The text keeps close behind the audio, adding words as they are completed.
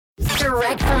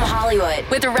Direct from Hollywood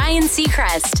with Ryan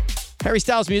Seacrest. Harry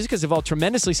Styles' music has evolved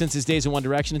tremendously since his days in One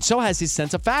Direction, and so has his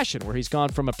sense of fashion, where he's gone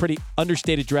from a pretty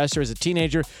understated dresser as a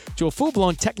teenager to a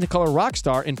full-blown Technicolor rock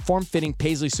star in form-fitting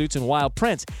paisley suits and wild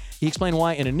prints. He explained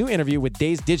why in a new interview with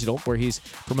Days Digital, where he's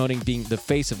promoting being the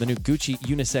face of the new Gucci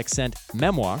unisex scent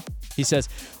Memoir. He says,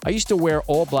 I used to wear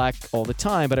all black all the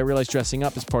time, but I realized dressing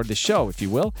up is part of the show, if you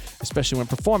will, especially when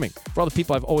performing. For all the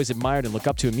people I've always admired and look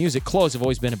up to in music, clothes have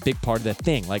always been a big part of that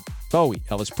thing, like Bowie,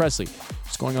 Elvis Presley.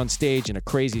 Just going on stage in a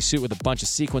crazy suit with a bunch of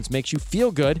sequins makes you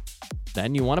feel good,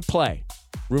 then you want to play.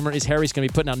 Rumor is Harry's going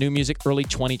to be putting out new music early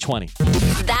 2020.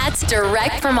 That's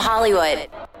Direct from Hollywood.